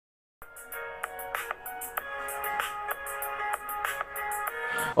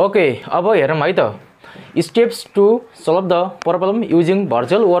Okay, अब हेरौँ है त steps to solve the problem using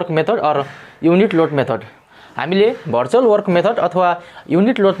virtual work method or unit load method. हामीले भर्चुअल वर्क मेथड अथवा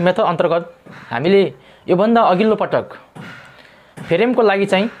युनिट लोड मेथड अन्तर्गत हामीले योभन्दा अघिल्लो पटक फ्रेमको लागि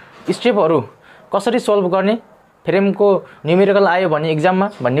चाहिँ स्टेपहरू कसरी सल्भ गर्ने, फ्रेमको न्युमेरिकल आयो भने एक्जाममा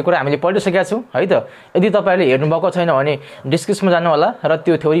भन्ने कुरा हामीले पढिसकेका छौँ है त। यदि तपाईँहरूले हेर्नुभएको छैन भने डिस्क्रिप्सनमा जानु होला र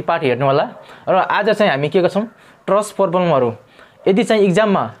त्यो थ्योरी पार्ट हेर्नु होला। र आज चाहिँ हामी के गर्छौँ, ट्रस प्रब्लमहरू यदि चाहिँ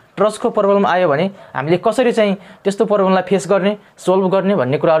एक्जाममा ट्रसको प्रब्लम आयो भने हामीले कसरी चाहिँ त्यस्तो प्रब्लमलाई फेस गर्ने, सोल्भ गर्ने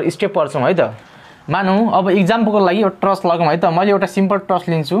भन्ने कुराहरू स्टेप पढ्छौँ है त। मानौँ अब इक्जाम्पलको लागि एउटा ट्रस लगौँ है त। मैले एउटा सिम्पल ट्रस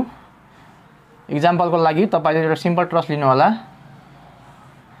लिन्छु। इक्जाम्पलको लागि तपाईँले एउटा सिम्पल ट्रस लिनु होला।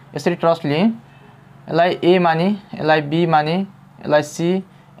 यसरी ट्रस लिएँ, यसलाई ए माने, यसलाई बी माने, यसलाई सी,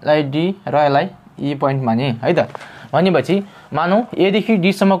 यसलाई डी र यसलाई ई पोइन्ट माने है त। भनेपछि मानौँ एदेखि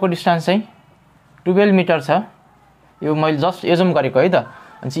डीसम्मको डिस्टेन्स चाहिँ 12 मिटर छ। यो मैले जस्ट एजुम गरेको है त।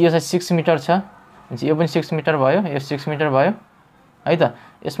 अनि यो चाहिँ 6 मिटर छ, अनि यो पनि 6 मिटर भयो, यो 6 मिटर भयो है त।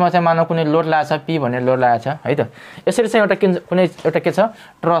 यसमा चाहिँ मानव कुनै लोड लागेको छ, पी भन्ने लोड लागेको छ है त। यसरी चाहिँ कुनै एउटा के छ,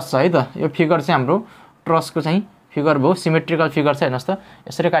 ट्रस छ है त। यो फिगर चाहिँ हाम्रो ट्रसको चाहिँ फिगर भयो, सिमेट्रिकल फिगर छ। हेर्नुहोस् त,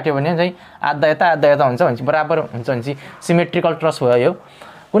 यसरी काट्यो भने चाहिँ आधा यता हुन्छ भने बराबर हुन्छ भने चाहिँ सिमेट्रिकल ट्रस भयो यो।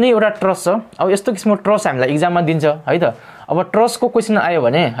 कुनै एउटा ट्रस छ। अब यस्तो किसिमको ट्रस हामीलाई इक्जाममा दिन्छ है त। अब ट्रसको क्वेसन आयो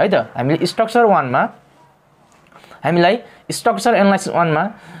भने है त, हामीले स्ट्रक्चर 1मा हामीलाई स्ट्रक्चर एनालाइसिस 1मा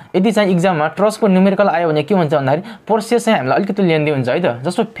यदि चाहिँ इक्जाममा ट्रसको न्युमेरिकल आयो भने के हुन्छ भन्दाखेरि प्रोसेस चाहिँ हामीलाई अलिकति लेन्दी हुन्छ है त।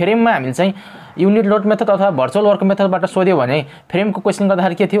 जस्तो फ्रेममा हामीले चाहिँ युनिट लोड मेथड अथवा भर्चुअल वर्क मेथडबाट सोध्यो भने फ्रेमको क्वेसन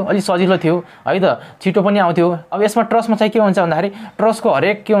गर्दाखेरि के थियो, अलिक सजिलो थियो है त, छिटो पनि आउँथ्यो। अब यसमा ट्रसमा चाहिँ के हुन्छ भन्दाखेरि ट्रसको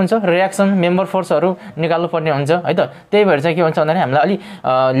हरेक के हुन्छ, रियाक्सन मेम्बर फोर्सहरू निकाल्नुपर्ने हुन्छ है त। त्यही भएर चाहिँ के हुन्छ भन्दाखेरि हामीलाई अलिक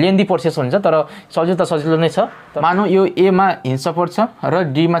लेन्दी प्रोसेस हुन्छ, तर सजिलो त सजिलो नै छ। मानौँ यो एमा हिन्ज सपोर्ट छ र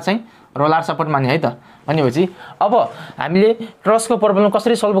डीमा चाहिँ रोलर सपोर्ट माने है त। भनेपछि अब हामीले ट्रसको प्रब्लम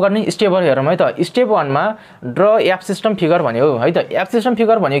कसरी सल्भ गर्ने स्टेपहरू हेरौँ है त। Step 1मा draw F system figure भन्यो है त। एफ सिस्टम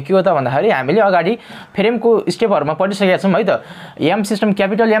फिगर भनेको के हो त भन्दाखेरि हामीले अगाडि फ्रेमको स्टेपहरूमा पढिसकेका छौँ है त। Am system,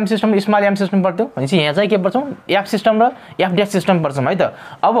 capital am system, small am system पढ्थ्यौँ। भनेपछि यहाँ चाहिँ के पढ्छौँ, एफ सिस्टम र एफ ड्यास सिस्टम पढ्छौँ है त।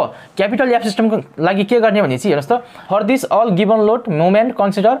 अब क्यापिटल एफ सिस्टमको लागि के गर्ने भने चाहिँ हेर्नुहोस् त, for this all given load moment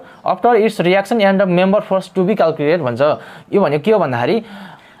consider after it's reaction and member force to be calculate भन्छ। यो भनेको के हो भन्दाखेरि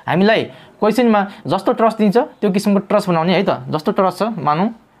हामीलाई क्वेसनमा जस्तो ट्रस दिन्छ त्यो किसिमको ट्रस बनाउने है त। जस्तो ट्रस छ,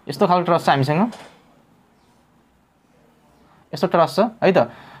 मानौँ यस्तो खालको ट्रस छ हामीसँग, यस्तो ट्रस छ है त।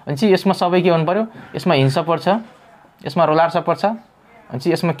 अनि चाहिँ यसमा सबै के हुनु पऱ्यो, यसमा हिन्ज सपोर्ट छ, यसमा रोलर सपोर्ट छ, अनि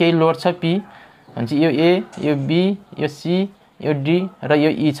चाहिँ यसमा केही लोड छ पी, अनि चाहिँ यो ए, यो बी, यो सी, यो डी र यो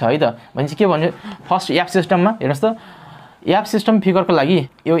ई छ है त। भनेपछि के भन्यो, फर्स्ट एफ सिस्टममा हेर्नुहोस् त, एफ सिस्टम फिगरको लागि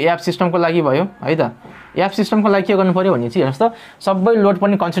यो एफ सिस्टमको लागि भयो है त। एफ सिस्टमको लागि के गर्नु पऱ्यो भने चाहिँ हेर्नुहोस् त, सबै लोड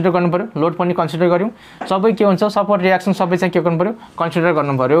पनि कन्सिडर गर्नु पऱ्यो, लोड पनि कन्सिडर गऱ्यौँ, सबै के हुन्छ सपोर्ट रियाक्सन सबै चाहिँ के गर्नु पऱ्यो, कन्सिडर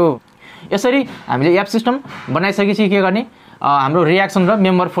गर्नु पऱ्यो। यसरी हामीले एफ सिस्टम बनाइसकेपछि के गर्ने, हाम्रो रियाक्सन र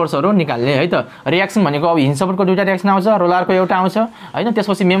मेम्बर फोर्सहरू निकाल्ने है त। रियाक्सन भनेको अब हिन्ज सपोर्टको दुईवटा रियाक्सन आउँछ, रोलरको एउटा आउँछ होइन।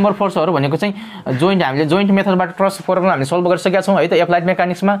 त्यसपछि मेम्बर फोर्सहरू भनेको चाहिँ जोइन्ट, हामीले जोइन्ट मेथडबाट ट्रस प्रब्लम हामीले सोल्भ गरिसकेका छौँ है त एप्लाइड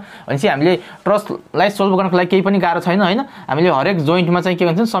मेकानिक्समा। भनेपछि हामीले ट्रसलाई सोल्भ गर्नको लागि केही पनि गाह्रो छैन होइन। हामीले हरेक जोइन्टमा चाहिँ के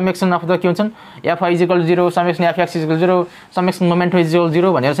भन्छन्, समेक्सन अफ द के हुन्छन्, F I equal 0, समेक्सन F x equal 0, समेक्सन moment equal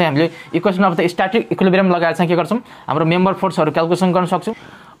 0 भनेर चाहिँ हामीले equation of the static equilibrium लगाएर चाहिँ के गर्छौँ, हाम्रो मेम्बर फोर्सहरू क्यालकुलेसन गर्न सक्छौँ।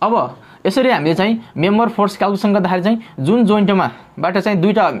 अब यसरी हामीले चाहिँ मेम्बर फोर्स क्यालकुलेसन गर्दाखेरि चाहिँ जुन जोइन्टमाबाट चाहिँ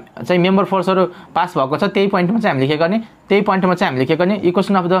दुईवटा चाहिँ मेम्बर फोर्सहरू पास भएको छ त्यही पोइन्टमा चाहिँ हामीले के गर्ने, त्यही पोइन्टमा चाहिँ हामीले के गर्ने,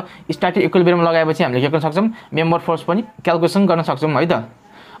 equation of the static equilibrium लगाएपछि हामीले के गर्न सक्छौँ, मेम्बर फोर्स पनि क्यालकुलेसन गर्न सक्छौँ है त।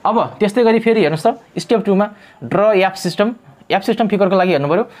 अब त्यस्तै गरी फेरि हेर्नुहोस् त, step 2मा draw F system, F system फिगरको लागि हेर्नु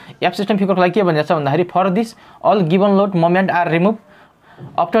पऱ्यो। एफ सिस्टम फिगरको लागि के भनिन्छ भन्दाखेरि for this all given load moment are remove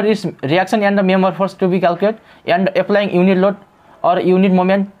after it's reaction and the member force to be calculate and applying unit load or unit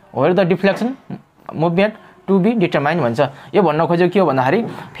moment where the deflection movement to be determine भन्छ। यो भन्न खोजेको के हो भन्दाखेरि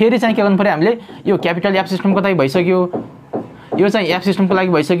फेरि चाहिँ के गर्नु पऱ्यो, हामीले यो क्यापिटल एफ सिस्टमको लागि भइसक्यो, यो चाहिँ एफ सिस्टमको लागि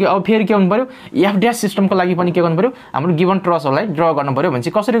भइसक्यो। अब फेरि के गर्नु पऱ्यो, एफ ड्यास सिस्टमको लागि पनि के गर्नु पऱ्यो, हाम्रो गिभन ट्रसहरूलाई ड्र गर्नु पऱ्यो। भने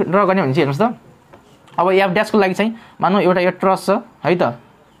चाहिँ कसरी ड्र गर्ने भने चाहिँ हेर्नुहोस् त, अब एफ ड्यासको लागि चाहिँ मानौँ एउटा यो ट्रस छ है त,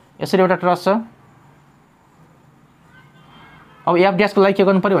 यसरी एउटा ट्रस छ। अब एफ ड्यासको लागि के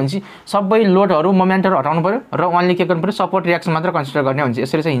गर्नु पऱ्यो भने चाहिँ सबै लोडहरू मोमेन्टहरू हटाउनु पऱ्यो र ओन्ली के गर्नु पऱ्यो, सपोर्ट रियाक्सन मात्र कन्सिडर गर्ने हुन्छ।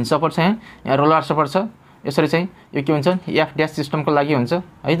 यसरी चाहिँ हिन्ज सपोर्ट छ, यहाँ रोलर सपोर्ट छ, यसरी चाहिँ यो के हुन्छ, एफ ड्यास सिस्टमको लागि हुन्छ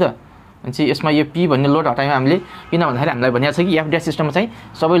है त। अनि चाहिँ यसमा यो पी भन्ने लोड हटायौँ हामीले, किन भन्दाखेरि हामीलाई भनिएको छ कि एफ ड्यास सिस्टममा चाहिँ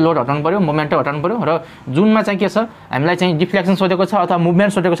सबै लोड हटाउनु पऱ्यो, मोमेन्ट हटाउनु पऱ्यो र जुनमा चाहिँ के छ, हामीलाई चाहिँ डिफ्लेक्सन सोधेको छ अथवा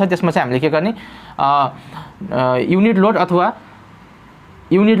मुभमेन्ट सोधेको छ, त्यसमा चाहिँ हामीले के गर्ने, युनिट लोड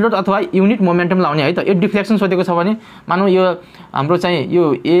अथवा युनिट मोमेन्टम लाउने है त। यो डिफ्लेक्सन सोधेको छ भने मानौँ यो हाम्रो चाहिँ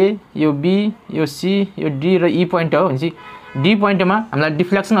यो ए, यो बी, यो सी, यो डी र ई पोइन्ट हो। भनेपछि डी पोइन्टमा हामीलाई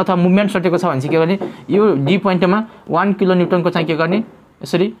डिफ्लेक्सन अथवा मुभमेन्ट सोधेको छ भने चाहिँ के गर्ने यो डी पोइन्टमा 1 किलो न्युटनको चाहिँ के गर्ने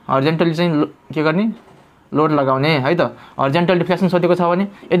यसरी हरिजेन्टली चाहिँ के गर्ने लोड लगाउने है त हरिजेन्टल डिफ्लेक्सन सोधेको छ भने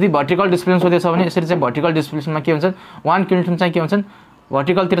यदि भर्टिकल डिस्प्लेसमेन्ट सोधेको छ भने यसरी चाहिँ भर्टिकल डिस्प्लेसमेन्टमा के हुन्छ 1 किलो न्युटन चाहिँ के हुन्छन्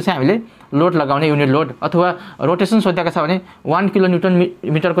भर्टिकलतिर चाहिँ हामीले लोड लगाउने युनिट लोड अथवा रोटेसन सोधेको छ भने 1 किलो न्युटन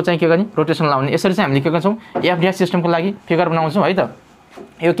मिटरको चाहिँ के गर्ने रोटेसन लाउने यसरी चाहिँ हामीले के गर्छौँ एफडीएस सिस्टमको लागि फिगर बनाउँछौँ है त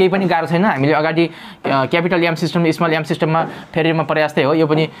यो केही पनि गाह्रो छैन हामीले अगाडि capital am system small am सिस्टममा फेरिमा परे जस्तै हो यो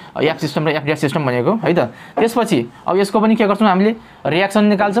पनि एफ सिस्टम र एफडीएस सिस्टम भनेको है त त्यसपछि अब यसको पनि के गर्छौँ हामीले रियाक्सन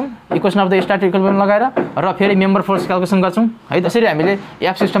निकाल्छौँ equation of the start equation लगाएर र फेरि मेम्बर फोर्स क्याल्कुलेसन गर्छौँ है त्यसरी हामीले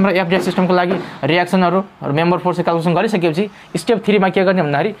एफ सिस्टम र एफडीएस सिस्टमको लागि रियाक्सनहरू र मेम्बर फोर्स क्याल्कुलेसन गरिसकेपछि स्टेप 3 मा के गर्ने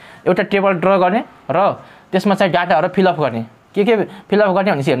भन्दाखेरि एउटा टेबल ड्र गर्ने र त्यसमा चाहिँ डाटाहरू फिलअप गर्ने के फिलअप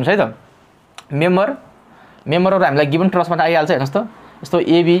गर्ने भनेपछि हेर्नुहोस् है त मेम्बरहरू हामीलाई गिभन ट्रसबाट आइहाल्छ हेर्नुहोस् त यस्तो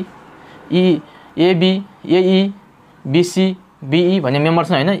एबी एई बीसी बीई भन्ने मेम्बर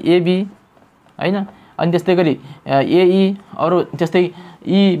छ हैन एबी हैन अनि त्यस्तै गरी एई अरु त्यस्तै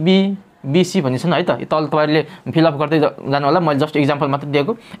ईबी बीसी भन्ने छन् है त तल तपाईहरुले फिलअप गर्दै जानु होला मैले जस्ट एक्जाम्पल मात्र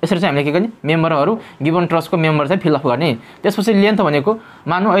दिएको यसरी चाहिँ हामीले के गर्ने मेम्बरहरू गिभन ट्रसको मेम्बर चाहिँ फिलअप गर्ने त्यसपछि लेन्थ भनेको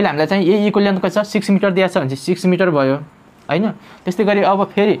मान्नु अहिले हामीलाई चाहिँ एई को लेन्थ कति छ 6 मिटर दिएको छ भने 6 मिटर भयो हैन त्यस्तै गरी अब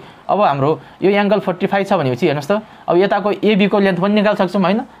फेरि अब हाम्रो यो एंगल 45 छ भनेपछि हेर्नुस् त अब यताको एबी को लेन्थ पनि निकाल्न सक्छौं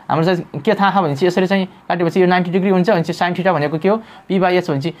हैन हाम्रो चाहिँ के थाहा छ भनेपछि यसरी चाहिँ काटेपछि यो 90 डिग्री हुन्छ भने चाहिँ sin थीटा भनेको के हो p/s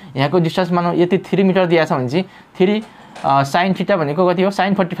भनेपछि यहाँको डिस्टेन्स मानौ यति 3 मिटर दिएको छ भने चाहिँ 3 sin थीटा भनेको कति हो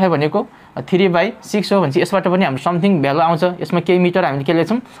sin 45 भनेको 3/6 हो भने यसबाट पनि हाम्रो समथिङ भ्यालु आउँछ यसमा केही मिटर हामीले के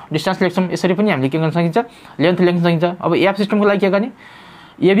लेख्छौं डिस्टेन्स लेख्छौं यसरी पनि हामीले के गर्न सकिन्छ लेन्थ लेख्न सकिन्छ अब एफ सिस्टमको लागि के गर्ने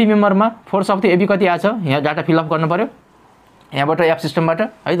AB मेम्बरमा force of the AB कति आछ यहाँ डाटा फिलअप गर्नु पर्यो यहाँबाट एफ सिस्टमबाट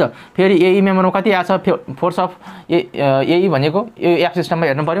है त फेरि एई मेम्बरमा कति आछ फोर्स अफ एई भनेको यो एफ सिस्टममा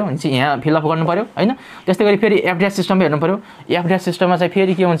हेर्नु पर्यो भने चाहिँ यहाँ फिलअप गर्नु पर्यो हैन त्यस्तै गरी फेरि एफडीएस सिस्टममा हेर्नु पर्यो एफडीएस सिस्टममा चाहिँ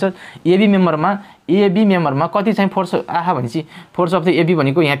फेरि के हुन्छ एबी मेम्बरमा कति चाहिँ फोर्स आहा भने चाहिँ फोर्स अफ द एबी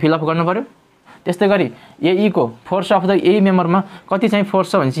भनेको यहाँ फिलअप गर्नु पर्यो त्यस्तै गरी एई को फोर्स अफ द एई मेम्बरमा कति चाहिँ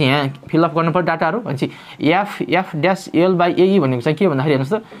फोर्स छ भने चाहिँ यहाँ फिलअप गर्नु पर्यो डाटाहरु भने चाहिँ एफ डैश एल बाइ एई भनेको चाहिँ के भन्दाखेरि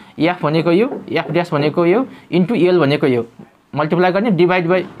हेर्नुस् त एफ भनेको यो एफ डैश भनेको यो इन्टु एल भनेको यो मल्टिप्लाई गर्ने डिवाइड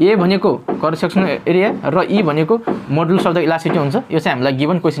बाइ ए भनेको क्रस सेक्सन एरिया र ई भनेको मोडुलस अफ द इलास्टिसिटी हुन्छ यो चाहिँ हामीलाई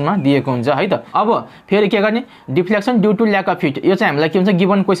गिवन क्वेशनमा दिएको हुन्छ है त अब फेरि के गर्ने deflection due to lack of fit यो चाहिँ हामीलाई के हुन्छ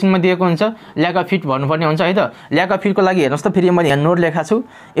गिवन क्वेशनमा दिएको हुन्छ ल्याक अफ फिट भन्नुपर्ने हुन्छ है त ल्याक अफ फिटको लागि हेर्नुस् त फेरि मैले यहाँ नोट लेखा छु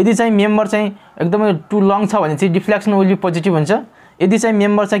यदि चाहिँ मेम्बर चाहिँ एकदमै टु लङ छ भने चाहिँ डिफ्लेक्सन विल बी पोजिटिभ हुन्छ यदि चाहिँ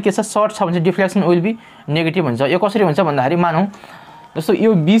मेम्बर चाहिँ के छ सर्ट छ भने चाहिँ डिफ्लेक्सन विल बी नेगेटिभ हुन्छ यो कसरी हुन्छ भन्दाखेरि मानौ जस्तो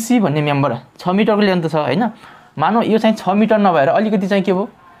यो बीसी भन्ने मेम्बर 6 मिटरको लेन्थ छ हैन मानौ यो चाहिँ 6 मिटर नभएर अलिकति चाहिँ के भयो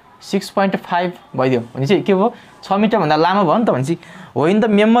 6.5 भइदियो भने चाहिँ के भयो 6 मिटर भन्दा लामो भयो नि त भने चाहिँ होइन the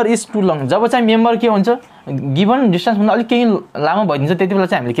member is to long जब चाहिँ मेम्बर के हुन्छ गिवन डिस्टेन्स भन्दा अलिक केही लामो भइदिन्छ त्यति बेला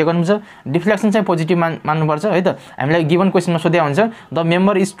चाहिँ हामीले के गर्नुपर्छ डिफ्लेक्सन चाहिँ पोजिटिभ मान्नुपर्छ है त हामीलाई गिवन क्वेशनमा सोध्या हुन्छ the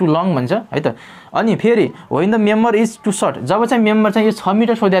member is to long भन्छ है त अनि फेरि होइन the member is to short जब चाहिँ मेम्बर चाहिँ यो 6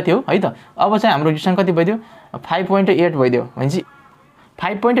 मिटर सोध्या थियो है त अब चाहिँ हाम्रो डिस्टेन्स कति भइदियो 5.8 भइदियो भने चाहिँ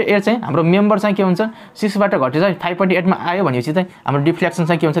 5.8 चाहिँ हाम्रो मेम्बर चाहिँ के हुन्छ 6 बाट घटेर 5.8 मा आयो भनेपछि चाहिँ हाम्रो डिफ्लेक्सन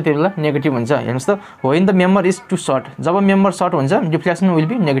चाहिँ के हुन्छ त्यति बेला नेगेटिभ हुन्छ हेर्नुस् त होइन the member is to short job member short हुन्छ डिफ्लेक्सन विल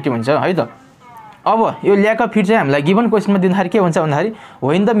बी नेगेटिभ हुन्छ है त अब यो ल्याक अफ फिट चाहिँ हामीलाई गिवन क्वेशनमा दिँदाखेरि के हुन्छ भन्दाखेरि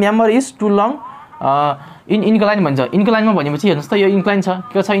होइन the member is to long in incline भन्छ इन्क्लाइनमा भनेपछि हेर्नुस् त यो इन्क्लाइन छ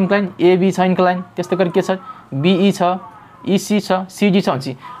के छ इन्क्लाइन एबी छ इन्क्लाइन त्यस्तै गरी के छ बीई छ ईसी छ सीडी छ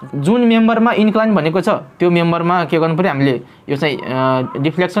भने जुन मेम्बरमा इन्क्लाइन भनेको छ त्यो मेम्बरमा के गर्नु पर्यो हामीले यो चाहिँ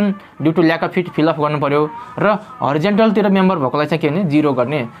deflection due to lack of fit fill up गर्नु पर्यो र हरिजेन्टलतिर मेम्बर भएकोलाई चाहिँ के गर्ने 0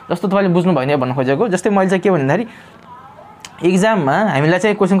 गर्ने जस्तो तपाईले बुझ्नु भएन भन्न खोजेको जस्तै मैले चाहिँ के भन्दाखेरि एक्जाममा हामीलाई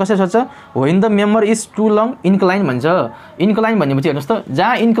चाहिँ क्वेशन कसरी सोध्छ होइन the member is to long incline भन्छ इन्क्लाइन भनेपछि हेर्नुस् त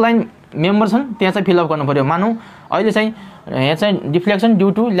जहाँ इन्क्लाइन मेम्बर छन् त्यहाँ चाहिँ फिलअप गर्नु पर्यो मानौ अहिले चाहिँ यहाँ चाहिँ deflection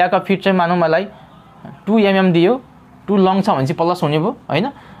due to lack of fit चाहिँ मानौ मलाई 2 mm दियो 2 लङ छ भने चाहिँ प्लस हुने भयो हैन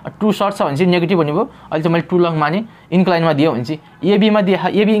 2 सर्ट छ भने चाहिँ नेगेटिभ हुने भयो अहिले चाहिँ मैले 2 लङ माने इन्क्लाइनमा दियो भने चाहिँ एबी मा दिए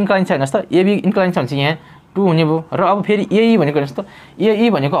एबी इन्क्लाइन छ हेर्नुस् त एबी इन्क्लाइन छ भने चाहिँ यहाँ 2 हुने भयो र अब फेरि एई भनेको हेर्नुस् त एई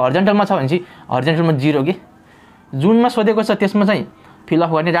भनेको हरिजेन्टलमा छ भने चाहिँ हरिजेन्टलमा 0 के जुनमा सोधेको छ त्यसमा चाहिँ फिलअप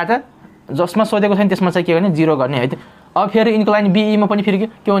गर्ने डाटा जसमा सोधेको छैन त्यसमा चाहिँ के गर्ने 0 गर्ने है त अब फेरि इन्क्लाइन बीई मा पनि फेरि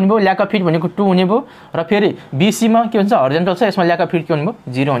के हुने भयो ल्याक अफ फिट भनेको 2 हुने भयो र फेरि बीसी मा के हुन्छ हरिजेन्टल छ यसमा ल्याक अफ फिट के हुने भयो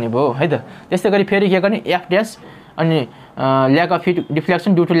 0 हुने भयो है त त्यस्तै गरी फेरि के गर्ने एफ डैश अनि lack of fit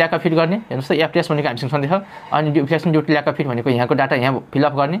deflection due to lack of fit गर्ने हेर्नुस् त एफ डैश भनेको हामीसँग सन्देह अनि deflection due to lack of fit भनेको यहाँको डाटा यहाँ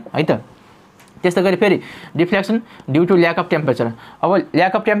फिलअप गर्ने है त त्यस्तै गरी फेरि deflection due to lack of temperature अब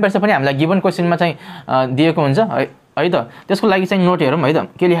ल्याक अफ टेम्परेचर पनि हामीलाई गिवन क्वेशनमा चाहिँ दिएको हुन्छ है त। त्यसको लागि चाहिँ नोट हेरौँ है त,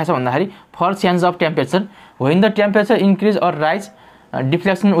 के लेखेको छ भन्दाखेरि for change of temperature when the temperature increase or rise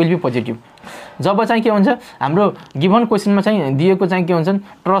deflection will be positive. जब चाहिँ के हुन्छ हाम्रो गिभन क्वेसनमा चाहिँ दिएको चाहिँ के हुन्छ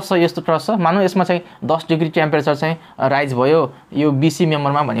ट्रस छ, यस्तो ट्रस छ, मानौँ यसमा चाहिँ 10 डिग्री टेम्परेचर चाहिँ राइज भयो यो बीसी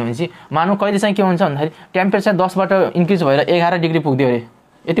मेम्बरमा भन्यो भने चाहिँ मानौँ कहिले चाहिँ के हुन्छ भन्दाखेरि टेम्परेचर 10 बाट इन्क्रिज भएर 11 डिग्री पुग्दियो अरे,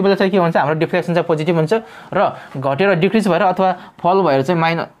 यति बेला चाहिँ के हुन्छ हाम्रो डिफ्लेक्सन चाहिँ पोजिटिभ हुन्छ र घटेर डिक्रिज भएर अथवा फल भएर चाहिँ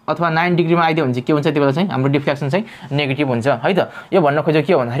माइनस अथवा 9 डिग्रीमा आइदियो भने चाहिँ के हुन्छ त्यति बेला चाहिँ हाम्रो डिफ्लेक्सन चाहिँ नेगेटिभ हुन्छ है त। यो भन्न खोजेको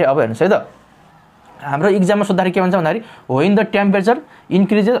के हो भन्दाखेरि अब हेर्नुहोस् है त, हाम्रो इक्जाममा सोद्धाखेरि के भन्छ भन्दाखेरि when the temperature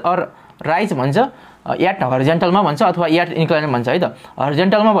increases or rise भन्छ एट हरिजेन्टलमा भन्छ अथवा एट इन्क्लाइनमा भन्छ है त।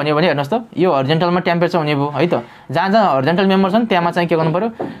 हरिजेन्टलमा भन्यो भने हेर्नुहोस् त यो हरिजेन्टलमा टेम्परेचर हुने भयो है त, जहाँ जहाँ हरिजेन्टल मेम्बर छन् त्यहाँमा चाहिँ के गर्नु पऱ्यो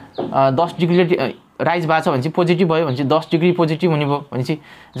 10 डिग्रीले राइज भएको छ भने चाहिँ पोजिटिभ भयो भने चाहिँ 10 डिग्री पोजिटिभ हुने भयो भने चाहिँ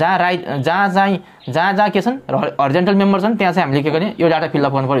जहाँ के छन् हरिजेन्टल मेम्बर छन् त्यहाँ चाहिँ हामीले के गर्ने यो डाटा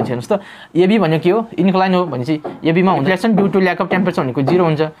फिलअप गर्नु पर्यो। हेर्नुहोस् त एबी भनेको के हो इन्क्लाइन हो भने चाहिँ एबीमा हुन्छ deflection due to lack of temperature भनेको 0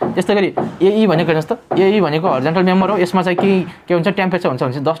 हुन्छ। त्यस्तै गरी एई भनेको हेर्नुहोस् त एई भनेको हरिजेन्टल मेम्बर हो, यसमा चाहिँ के हुन्छ टेम्परेचर हुन्छ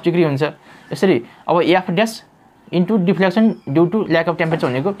भने चाहिँ 10 डिग्री हुन्छ। यसरी अब F dash into deflection due to lack of temperature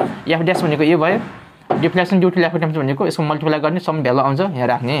भनेको एफ ड्यास भनेको यो भयो, deflection due to lack of temperature भनेको यसको मल्टिप्लाई गर्ने सम भ्यालु आउँछ यहाँ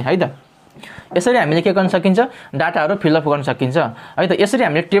राख्ने है त। यसरी हामीले के गर्न सकिन्छ डाटाहरू फिलअप गर्न सकिन्छ है त। यसरी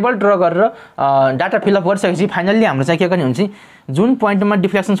हामीले टेबल ड्र गरेर डाटा फिलअप गरिसकेपछि फाइनल्ली हाम्रो चाहिँ के गर्ने हुन्छ जुन पोइन्टमा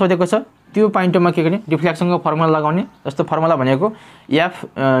डिफ्लेक्सन सोधेको छ त्यो पोइन्टमा के गर्ने डिफ्लेक्सनको फर्मुला लगाउने। जस्तो फर्मुला भनेको F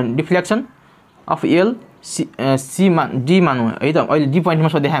deflection of L C D मानौँ है त। अहिले डी पोइन्टमा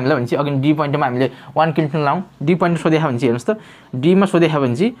सोधेको हामीलाई भने चाहिँ अघि डी पोइन्टमा हामीले 1 किलोमिटर लाउँ, डी पोइन्ट सोधेको भने चाहिँ हेर्नुहोस् त डीमा सोधेको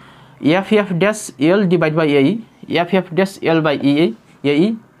भने चाहिँ F dash L divide by AE F dash L by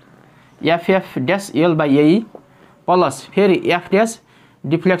AE F dash L by AE plus फेरि F dash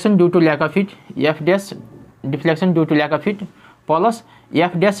deflection due to lack of heat F dash deflection due to lack of heat plus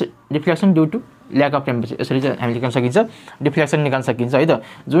F dash deflection due to lack of temperature. यसरी चाहिँ हामीले गर्न सकिन्छ deflection निकाल्न सकिन्छ है त।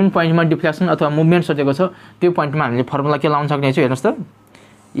 जुन पोइन्टमा डिफ्लेक्सन अथवा मुभमेन्ट सोधेको छ त्यो पोइन्टमा हामीले फर्मुला के लाउन सक्ने छु हेर्नुहोस् त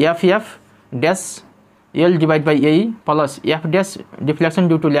F dash L divide by AE plus F dash deflection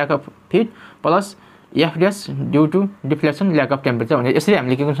due to lack of heat plus F dash due to deflection lack of temperature भने यसरी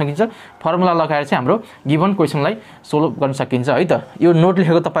हामीले के गर्न सकिन्छ फर्मुला लगाएर चाहिँ हाम्रो गिभन क्वेसनलाई सोल्भ गर्न सकिन्छ है त। यो नोट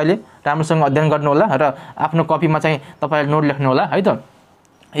लेखेको तपाईँले राम्रोसँग अध्ययन गर्नुहोला र आफ्नो कपीमा चाहिँ तपाईँले नोट लेख्नुहोला है त।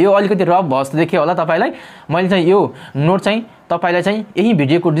 यो अलिकति रफ भएछ देखियो होला तपाईँलाई, मैले चाहिँ यो नोट चाहिँ तपाईँलाई चाहिँ यही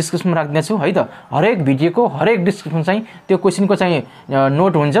भिडियोको डिस्क्रिप्सनमा राख्दिनेछु है त। हरेक भिडियोको हरेक डिस्क्रिप्सन चाहिँ त्यो क्वेसनको चाहिँ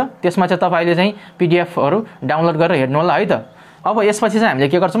नोट हुन्छ, त्यसमा चाहिँ तपाईँले चाहिँ पिडिएफहरू डाउनलोड गरेर हेर्नुहोला है त। अब यसपछि चाहिँ हामीले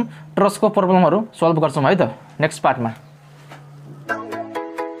के गर्छौँ ट्रसको प्रब्लमहरू सल्भ गर्छौँ है त नेक्स्ट पार्टमा।